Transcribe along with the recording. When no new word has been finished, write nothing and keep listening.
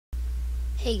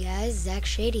Hey guys, Zach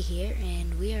Shady here,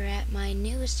 and we are at my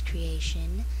newest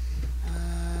creation.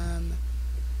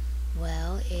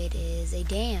 Well, it is a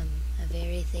dam, a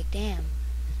very thick dam,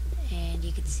 and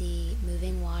you can see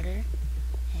moving water,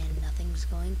 and nothing's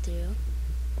going through.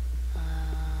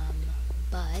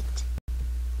 But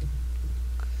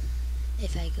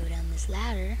if I go down this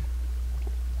ladder,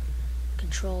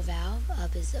 control valve,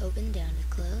 up is open, down is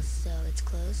closed, so it's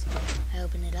closed. I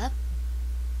open it up,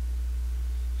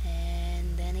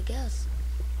 and then it goes.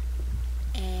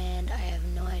 And I have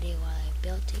no idea why I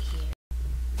built it here.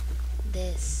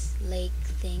 This lake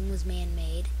thing was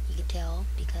man-made, you could tell,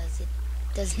 because it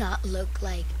does not look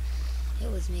like it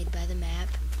was made by the map.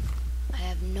 I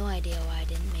have no idea why I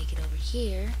didn't make it over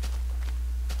here,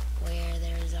 where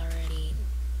there's already,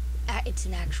 it's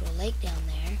an actual lake down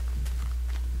there.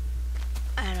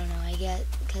 I don't know, I get,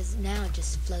 because now it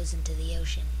just flows into the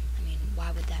ocean. I mean,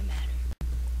 why would that matter?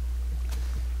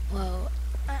 Well,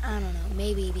 I don't know,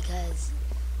 maybe because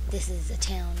this is a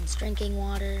town's drinking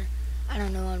water. I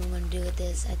don't know what I'm going to do with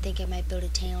this. I think I might build a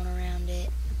town around it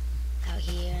out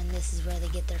here, and this is where they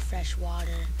get their fresh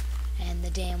water. And the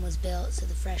dam was built so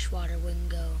the fresh water wouldn't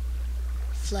go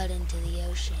flood into the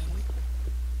ocean.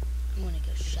 I'm going to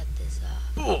go shut this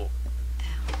off. Oh.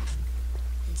 Ow.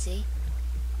 And see?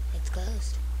 It's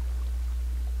closed.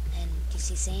 And you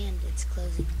see sand? It's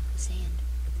closing the sand.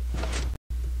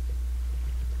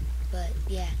 But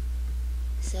yeah,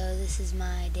 so this is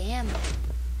my dam.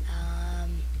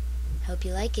 Hope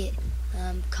you like it.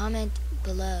 Comment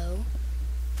below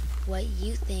what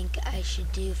you think I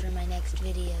should do for my next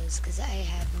videos, because I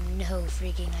have no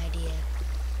freaking idea.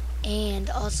 And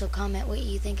also comment what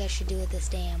you think I should do with this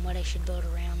dam, what I should build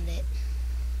around it.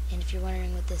 And if you're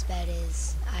wondering what this bed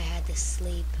is, I had to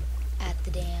sleep at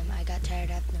the dam. I got tired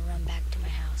having to run back to my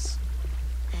house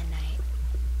at night.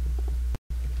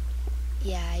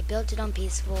 Yeah, I built it on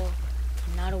peaceful.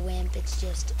 I'm not a wimp, it's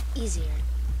just easier.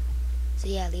 So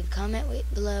yeah, leave a comment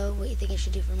below what you think I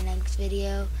should do for my next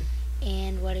video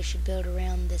and what I should build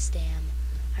around this dam.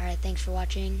 Alright, thanks for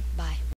watching. Bye.